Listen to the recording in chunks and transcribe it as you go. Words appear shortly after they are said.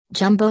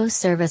Jumbo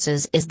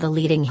Services is the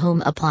leading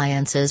home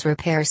appliances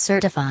repair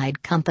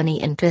certified company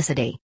in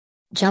Tri-City.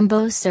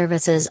 Jumbo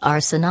Services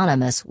are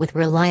synonymous with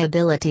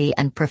reliability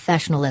and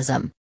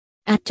professionalism.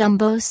 At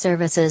Jumbo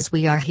Services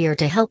we are here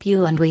to help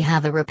you, and we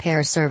have a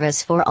repair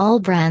service for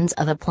all brands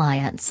of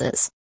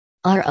appliances.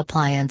 Our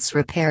appliance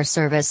repair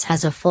service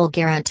has a full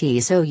guarantee,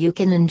 so you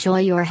can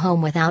enjoy your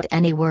home without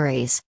any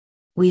worries.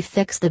 We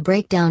fix the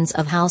breakdowns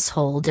of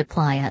household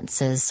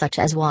appliances such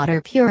as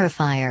water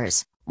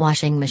purifiers,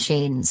 washing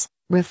machines,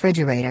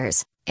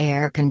 refrigerators,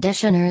 air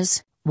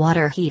conditioners,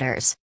 water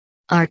heaters.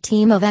 Our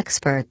team of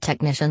expert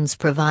technicians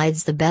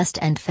provides the best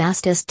and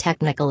fastest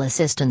technical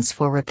assistance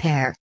for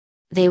repair.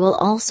 They will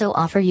also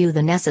offer you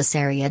the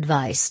necessary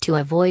advice to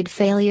avoid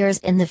failures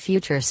in the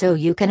future, so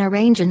you can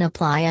arrange an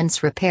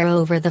appliance repair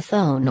over the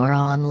phone or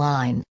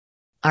online.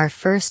 Our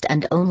first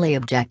and only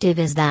objective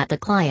is that the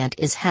client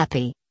is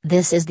happy.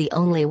 This is the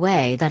only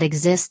way that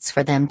exists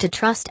for them to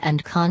trust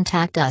and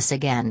contact us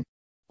again.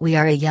 We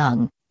are a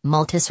young,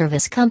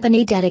 multi-service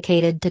company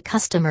dedicated to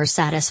customer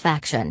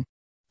satisfaction.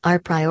 Our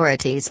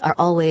priorities are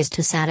always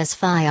to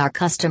satisfy our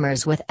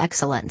customers with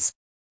excellence.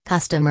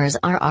 Customers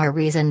are our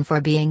reason for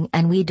being,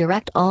 and we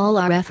direct all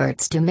our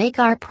efforts to make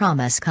our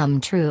promise come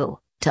true,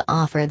 to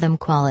offer them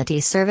quality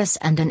service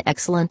and an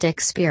excellent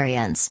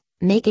experience,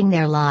 making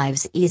their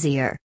lives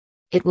easier.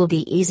 It will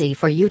be easy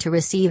for you to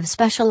receive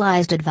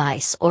specialized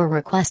advice or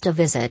request a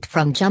visit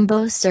from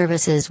Jumbo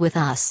Services with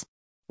us.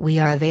 We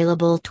are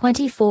available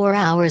 24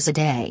 hours a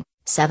day,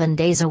 7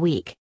 days a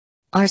week.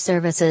 Our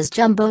services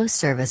Jumbo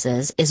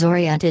Services is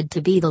oriented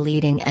to be the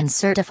leading and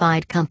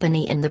certified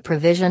company in the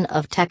provision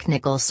of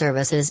technical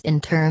services in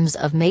terms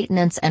of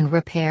maintenance and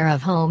repair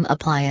of home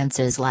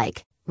appliances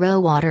like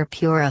water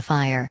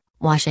purifier,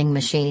 washing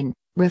machine,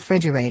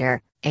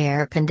 refrigerator,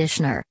 air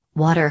conditioner,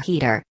 water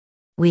heater.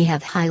 We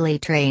have highly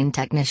trained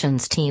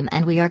technicians team,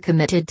 and we are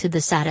committed to the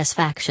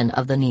satisfaction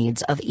of the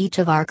needs of each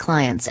of our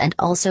clients and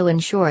also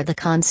ensure the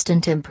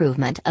constant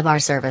improvement of our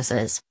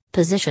services,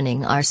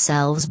 positioning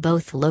ourselves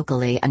both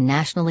locally and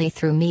nationally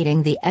through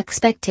meeting the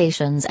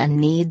expectations and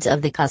needs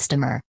of the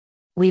customer.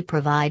 We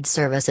provide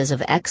services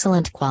of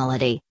excellent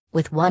quality,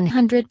 with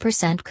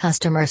 100%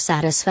 customer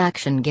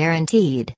satisfaction guaranteed.